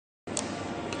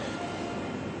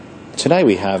Today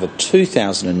we have a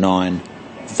 2009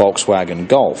 Volkswagen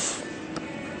Golf.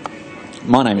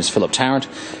 My name is Philip Tarrant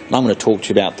and I'm going to talk to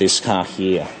you about this car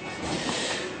here.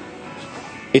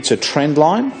 It's a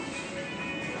Trendline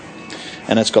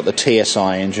and it's got the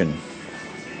TSI engine.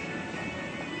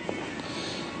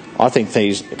 I think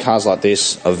these cars like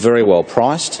this are very well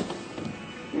priced.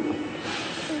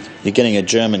 You're getting a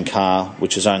German car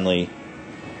which is only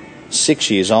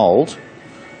 6 years old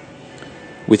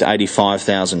with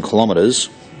 85,000 kilometres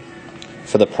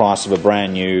for the price of a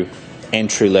brand new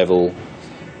entry-level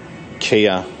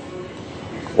Kia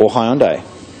or Hyundai.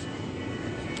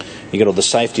 You get all the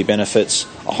safety benefits,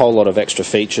 a whole lot of extra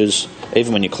features,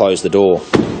 even when you close the door.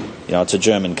 You know, it's a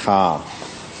German car.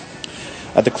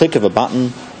 At the click of a button,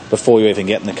 before you even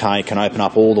get in the car, you can open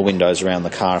up all the windows around the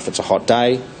car if it's a hot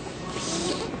day.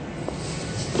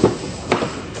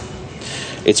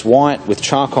 It's white with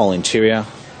charcoal interior.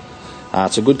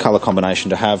 It's a good colour combination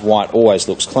to have. White always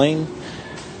looks clean.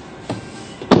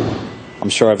 I'm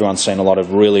sure everyone's seen a lot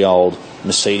of really old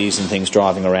Mercedes and things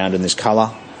driving around in this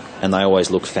colour, and they always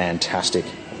look fantastic.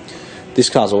 This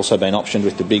car's also been optioned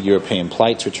with the big European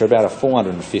plates, which are about a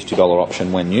 $450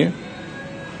 option when new.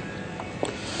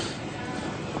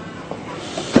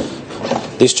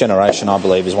 This generation, I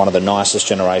believe, is one of the nicest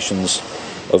generations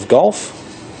of Golf.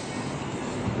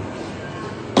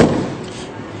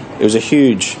 It was a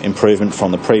huge improvement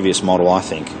from the previous model, I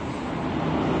think.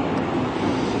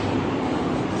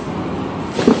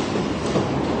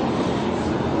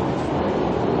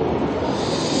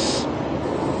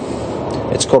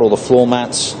 It's got all the floor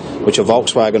mats, which are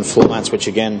Volkswagen floor mats, which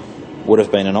again would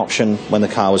have been an option when the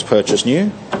car was purchased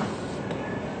new.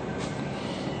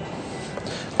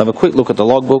 Have a quick look at the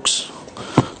logbooks.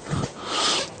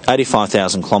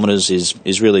 85,000 kilometres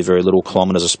is really very little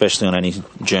kilometres, especially on any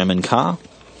German car.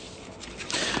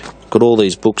 Got all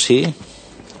these books here.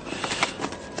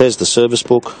 There's the service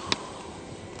book.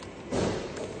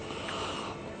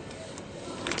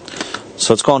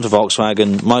 So it's gone to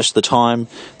Volkswagen most of the time.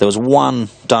 There was one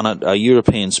done at a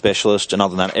European specialist, and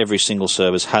other than that, every single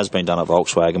service has been done at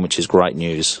Volkswagen, which is great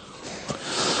news.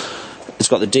 It's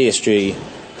got the DSG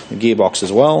gearbox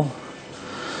as well.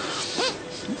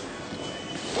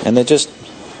 And they're just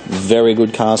very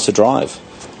good cars to drive.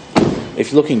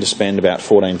 If you're looking to spend about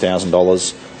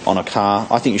 $14,000 on a car,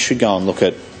 I think you should go and look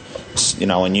at, you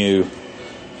know, a new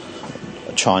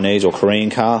Chinese or Korean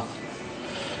car,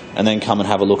 and then come and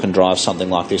have a look and drive something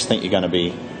like this. I think you're going to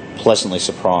be pleasantly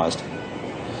surprised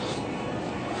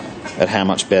at how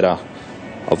much better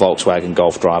a Volkswagen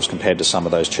Golf drives compared to some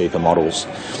of those cheaper models.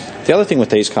 The other thing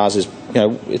with these cars is, you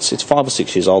know, it's 5 or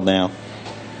 6 years old now.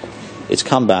 It's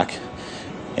come back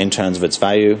in terms of its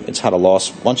value. It's had a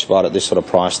loss. Once you buy it at this sort of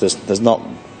price, there's not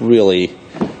really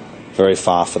very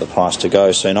far for the price to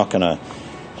go, so you're not going to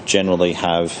generally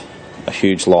have a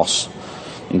huge loss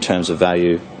in terms of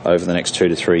value over the next 2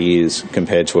 to 3 years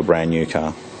compared to a brand new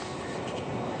car.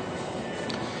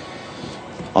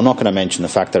 I'm not going to mention the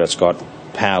fact that it's got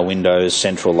power windows,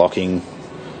 central locking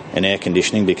and air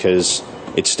conditioning because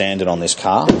it's standard on this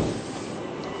car.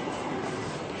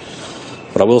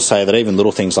 But I will say that even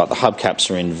little things like the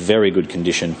hubcaps are in very good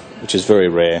condition, which is very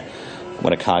rare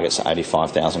when a car gets to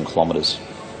 85,000 kilometres.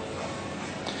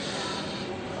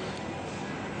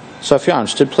 So if you're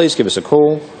interested, please give us a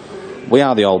call. We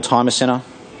are the Oldtimer Centre.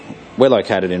 We're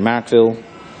located in Marrickville,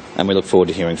 and we look forward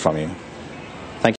to hearing from you.